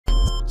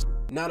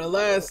Now, the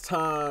last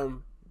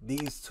time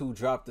these two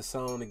dropped a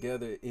song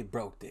together, it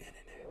broke the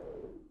internet.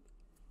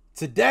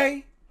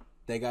 Today,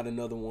 they got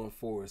another one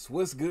for us.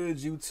 What's good,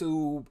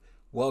 YouTube?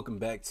 Welcome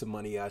back to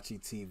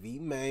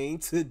MANIACITV, man.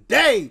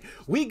 Today,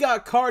 we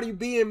got Cardi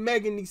B and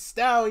Megan Thee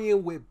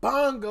Stallion with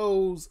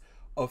Bongos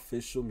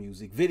official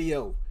music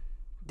video.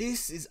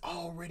 This is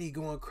already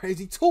going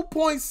crazy.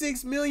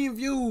 2.6 million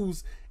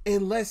views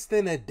in less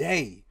than a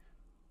day.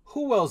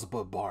 Who else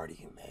but Cardi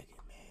and Megan,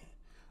 man?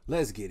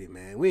 Let's get it,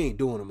 man. We ain't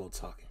doing no more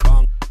talking. We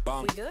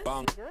good?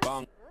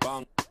 Nigga,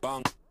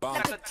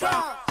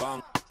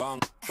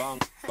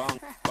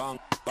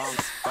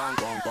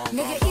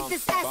 eat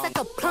this ass like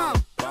a plum.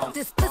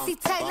 This pussy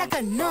tight like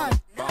a nun.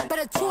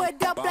 Better chew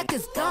it up like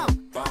it's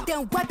gum.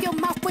 Then wipe your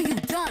mouth when you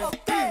done.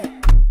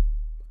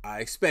 I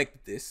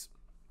expected this.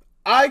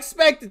 I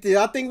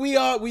think we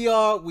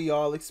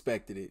all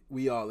expected it.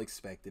 We all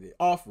expected it.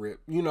 Off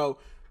rip, you know.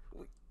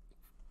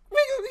 We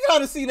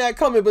gotta see that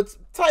coming, but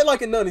tight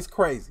like a nun is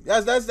crazy.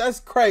 That's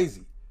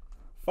crazy.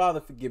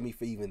 Father, forgive me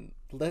for even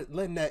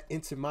letting that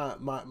enter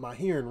my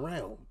hearing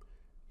realm.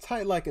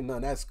 Tight like a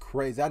nun, that's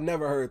crazy. I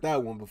never heard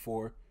that one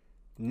before.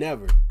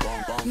 Never.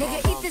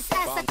 Nigga, eat this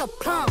ass like a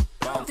plum.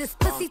 This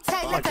pussy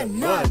tight like a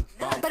nun.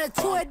 Better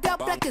chew it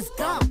up like it's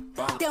gum.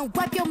 Then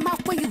wipe your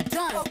mouth when you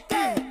done.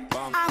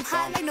 I'm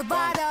hot like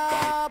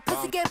Nevada.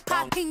 Pussy get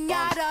pop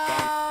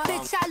pinata.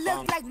 Bitch, I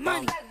look like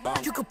money.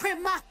 You can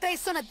print my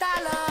face on $1. Beat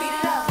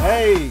it up.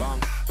 Hey.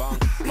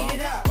 Beat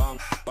it up.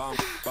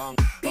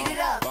 Beat it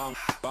up.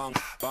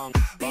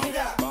 Beat it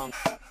up.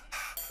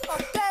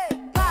 Okay.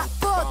 5,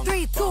 4,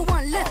 3, 2,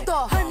 1, lift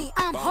off. Honey,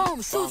 I'm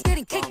home. Shoes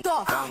getting kicked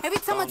off. Every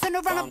time I turn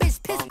around, a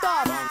bitch pissed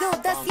off.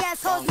 Little dusty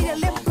assholes need a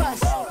lip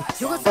brush.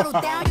 You gon'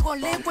 settle down, you gon'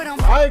 live with them.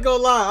 I ain't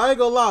gonna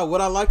lie.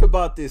 What I like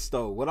about this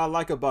though, what I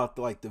like about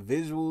like the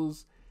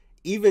visuals,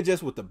 even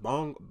just with the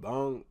bong,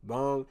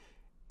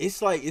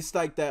 it's like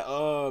that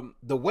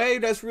the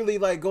wave that's really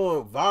like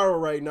going viral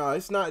right now.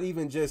 It's not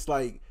even just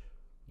like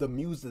the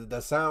music,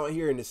 the sound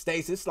here in the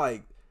States. It's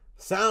like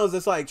sounds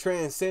that's like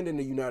transcending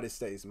the United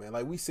States, man.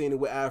 Like we seen it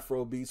with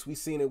Afro beats, we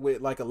seen it with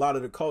like a lot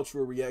of the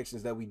cultural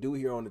reactions that we do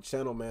here on the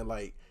channel, man.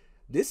 Like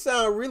this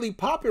sound really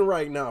popping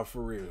right now,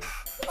 for real.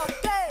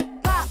 Okay.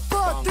 5,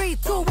 4, 3,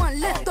 2, 1,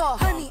 lift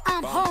off. Honey,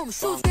 I'm home.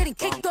 Shoes getting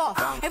kicked off.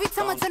 Every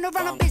time I turn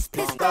around, a bitch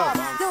pissed off.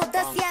 Little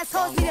dusty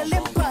assholes need a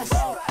lip brush.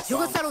 You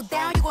gon' settle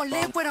down, you gon'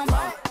 live with them.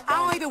 I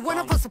don't even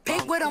wanna post a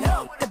pic with him.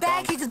 The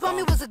bag he just bought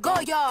me was a go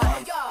yard.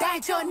 That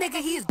ain't your nigga,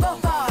 he is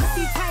both ours.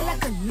 He tight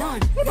like a nun.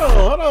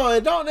 Hold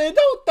on. Don't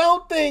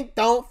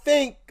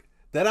think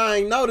that I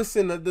ain't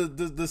noticing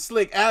the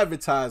slick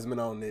advertisement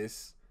on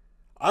this.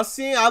 I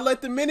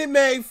let the Minute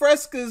Maid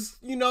frescas,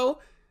 you know.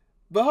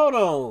 But hold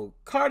on,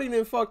 Cardi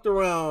done fucked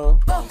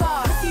around.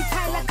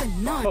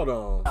 Hold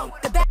on.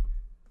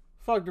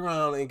 Fucked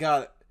around and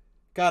got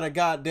a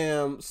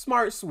goddamn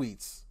smart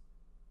sweets.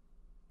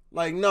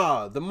 Like,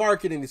 nah, the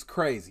marketing is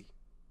crazy.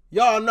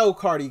 Y'all know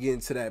Cardi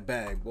getting to that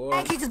bag,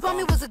 boy. He just bought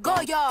me was a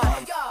go yard.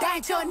 That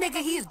ain't your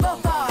nigga, he is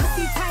both ours.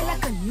 He tight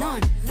like a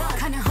nun.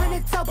 Kinda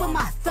hunted up with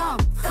my thumb.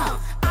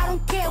 I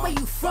don't care where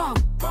you from.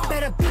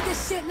 Better beat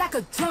this shit like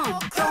a drum.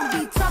 Don't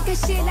be talking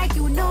shit like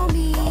you know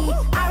me.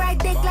 I ride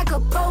dick like a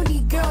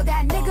pony, girl.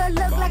 That nigga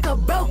look like a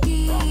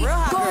brokey.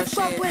 Go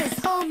fuck with his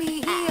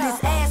homie here.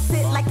 This ass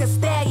sit like a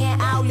stallion.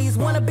 All these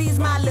wannabes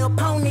my little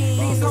pony.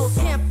 These hoes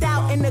pimped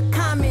out in the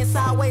comments,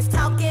 always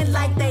talking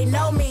like they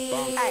know me.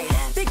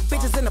 Thick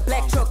bitches in a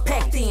black truck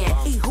packed in.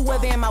 Eat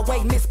whoever in my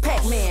way, Miss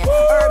Pac-Man.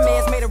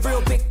 Hermes made a real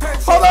big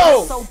purchase. Hold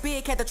on. So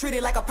big, had to treat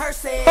it like a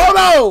person. Hold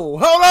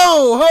on.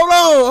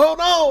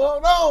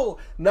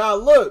 Now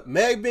look,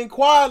 Meg been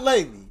quiet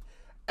lately.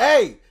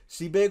 Hey,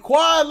 she been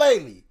quiet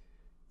lately.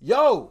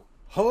 Yo,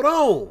 hold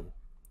on.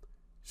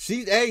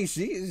 She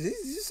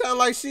sound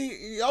like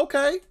she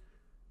okay.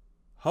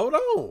 Hold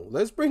on,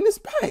 let's bring this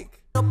back.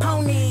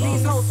 Pony.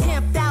 These hoes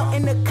pimped out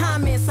in the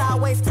comments,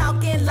 always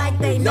talking like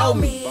they know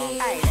me.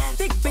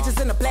 Thick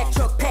bitches in a black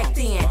truck packed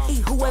in.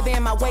 Eat whoever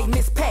in my way,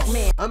 Miss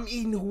Pac-Man. I'm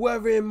eating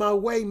whoever in my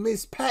way,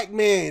 Miss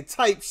Pac-Man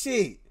type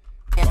shit.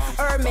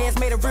 Hermes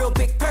made a real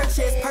big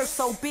purchase. Purse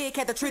so big,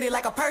 had to treat it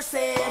like a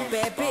person.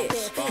 Bad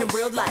bitch, in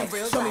real life.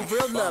 Show me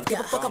real love, give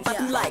a fuck about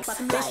them likes.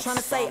 Bitch trying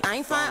to say I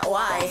ain't fine or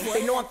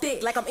they know I'm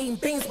thick, like I'm eating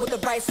beans with the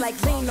rice. Like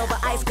lean over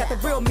ice, got the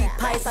real meat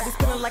pies. I be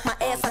spilling like my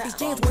ass out these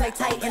jeans when they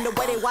tight. And the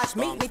way they watch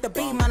me need to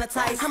be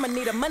monetized. I'ma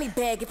need a money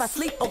bag if I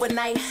sleep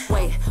overnight.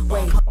 Wait.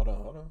 Hold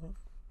on.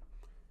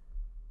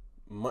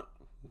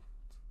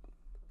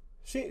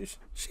 She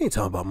ain't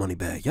talking about money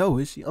bag. Yo,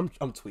 is she? I'm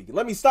tweaking.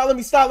 Let me stop. And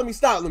the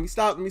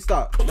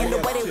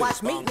way they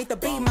watch me need to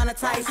be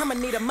monetized. I'ma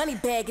need a money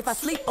bag if I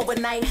sleep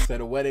overnight. So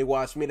the way they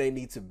watch me, they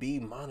need to be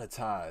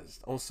monetized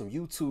on some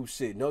YouTube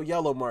shit. No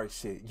yellow mark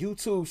shit.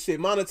 YouTube shit.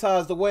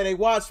 Monetized the way they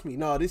watch me.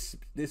 No, this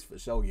for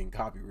sure getting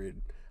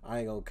copywritten. I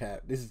ain't gonna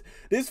cap.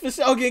 This for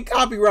sure getting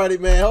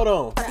copyrighted, man. Hold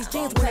on. These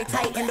jeans when they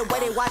tight and the way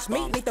they watch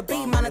me need to be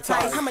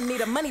monetized. I'ma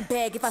need a money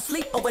bag if I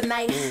sleep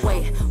overnight.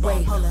 Wait.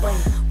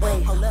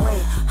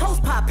 Hoes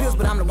pop pills,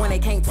 but I'm the one they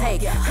can't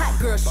take.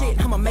 Hot girl shit,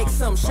 I'ma make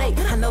some shake.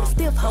 I know the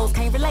stiff hoes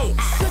can't relate.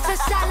 Shoot your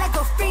shot like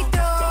a free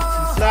throw.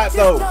 Not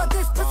though. Just know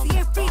this pussy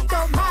ain't free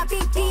throw. My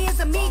BD is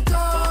amigo.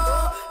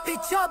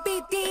 Bitch, your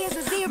BD is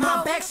a zero.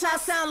 My back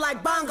shot sound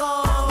like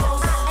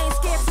bongos. Ain't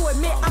scared to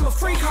admit I'm a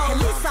freak hoe. At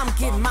least I'm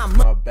getting my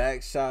money. My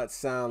back shots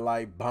sound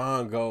like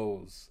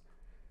bongos.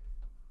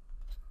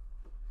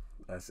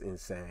 That's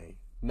insane.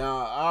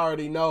 Now I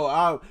already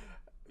know.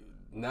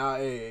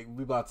 Hey,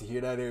 we about to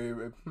hear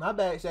that. My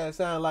back shots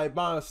sound like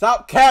bongos.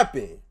 Stop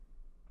capping.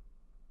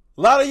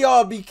 A lot of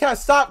y'all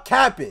stop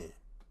capping.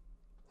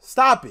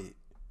 Stop it.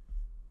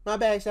 My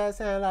back shots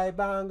sound like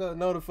bongos.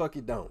 No, the fuck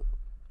it don't.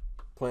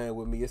 Playing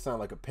with me, it sound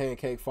like a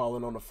pancake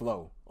falling on the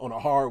floor, on a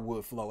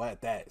hardwood floor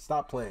at that.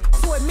 Stop playing.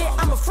 To admit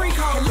I'm a freak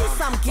hoe, at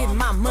least I'm getting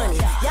my money.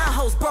 Y'all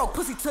hoes broke,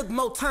 pussy took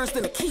more turns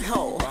than a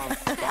keyhole.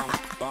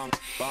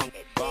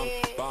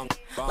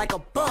 Like a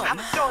bum. I'm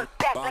throwing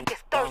back like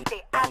it's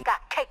Thursday. I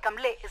got cake, I'm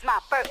lit, it's my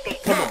birthday.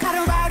 I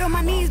don't ride on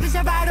my knees, bitch,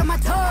 I ride on my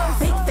toes.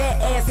 Big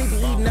fat ass, he be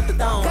eating up the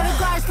thong. Got a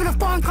garage full of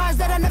foreign cars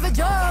that I never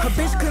drove. Her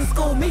bitch couldn't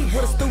school me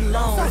with a student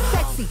loan. So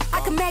sexy,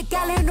 I can make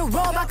gala in the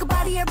robe. I can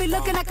body every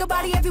look and I can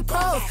body every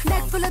pose.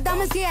 Neck full of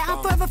diamonds, yeah,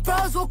 I'm forever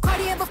froze. Will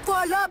Cardi ever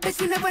fall up?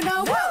 Bitch, you never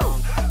know.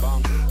 Woo!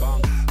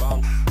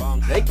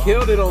 They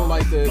killed it on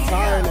like the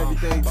attire and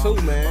everything too,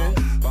 man.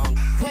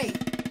 Wait,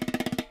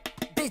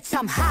 bitch,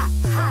 I'm hot,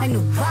 like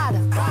Nevada.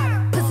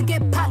 Pussy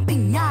get pop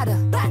pinata.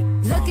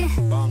 Looking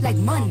like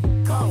money.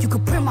 You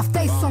could print my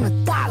face on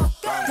 $1.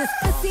 This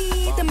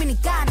pussy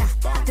dominicana.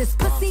 This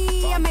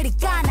pussy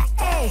americana.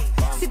 Ayy,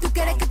 si tú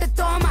quieres que te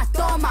toma,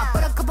 toma.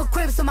 Put a couple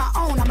cribs of my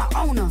own, I'm a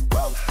owner.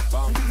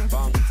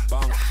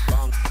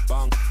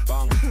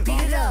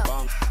 Beat it up.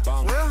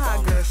 Real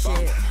hot girl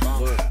shit.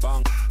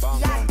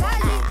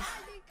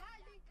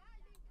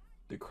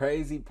 The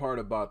crazy part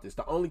about this,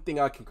 the only thing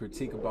I can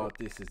critique about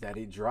this is that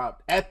it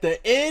dropped at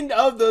the end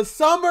of the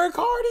summer,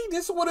 Cardi.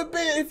 This would have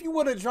been, if you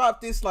would have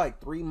dropped this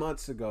like 3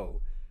 months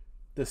ago,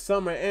 the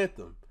summer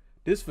anthem.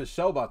 This for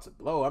sure about to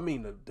blow. I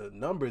mean, the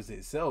numbers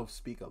itself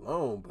speak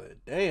alone,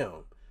 but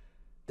damn.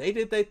 They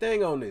did their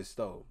thing on this,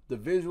 though. The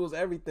visuals,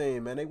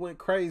 everything, man. They went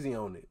crazy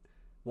on it.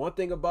 One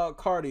thing about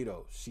Cardi,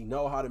 though, she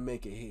know how to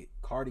make it hit.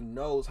 Cardi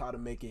knows how to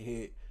make it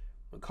hit.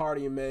 When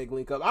Cardi and Meg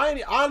link up,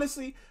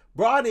 honestly,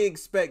 bro, I didn't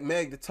expect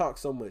Meg to talk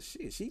so much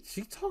shit. She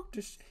talked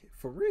the shit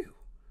for real.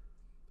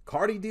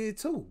 Cardi did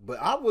too, but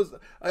I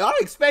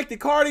expected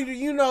Cardi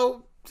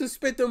to, to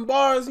spit them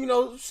bars,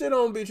 shit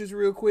on bitches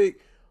real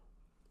quick,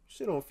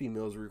 shit on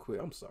females real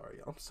quick. I'm sorry.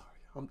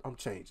 I'm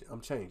changing.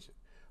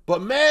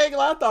 But Meg,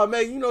 I thought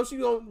Meg, she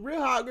real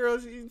hot girl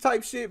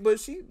type shit, but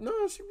she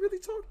really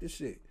talked this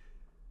shit.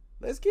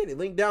 Let's get it.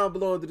 Link down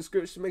below in the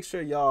description. Make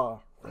sure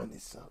y'all run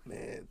this up,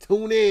 man.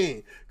 Tune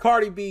in.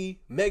 Cardi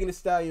B, Megan Thee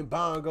Stallion,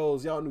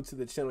 Bongos. Y'all new to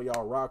the channel.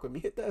 Y'all rock with me.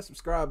 Hit that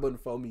subscribe button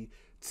for me.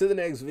 To the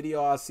next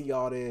video. I'll see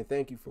y'all then.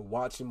 Thank you for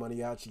watching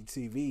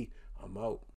MANIACITV. I'm out.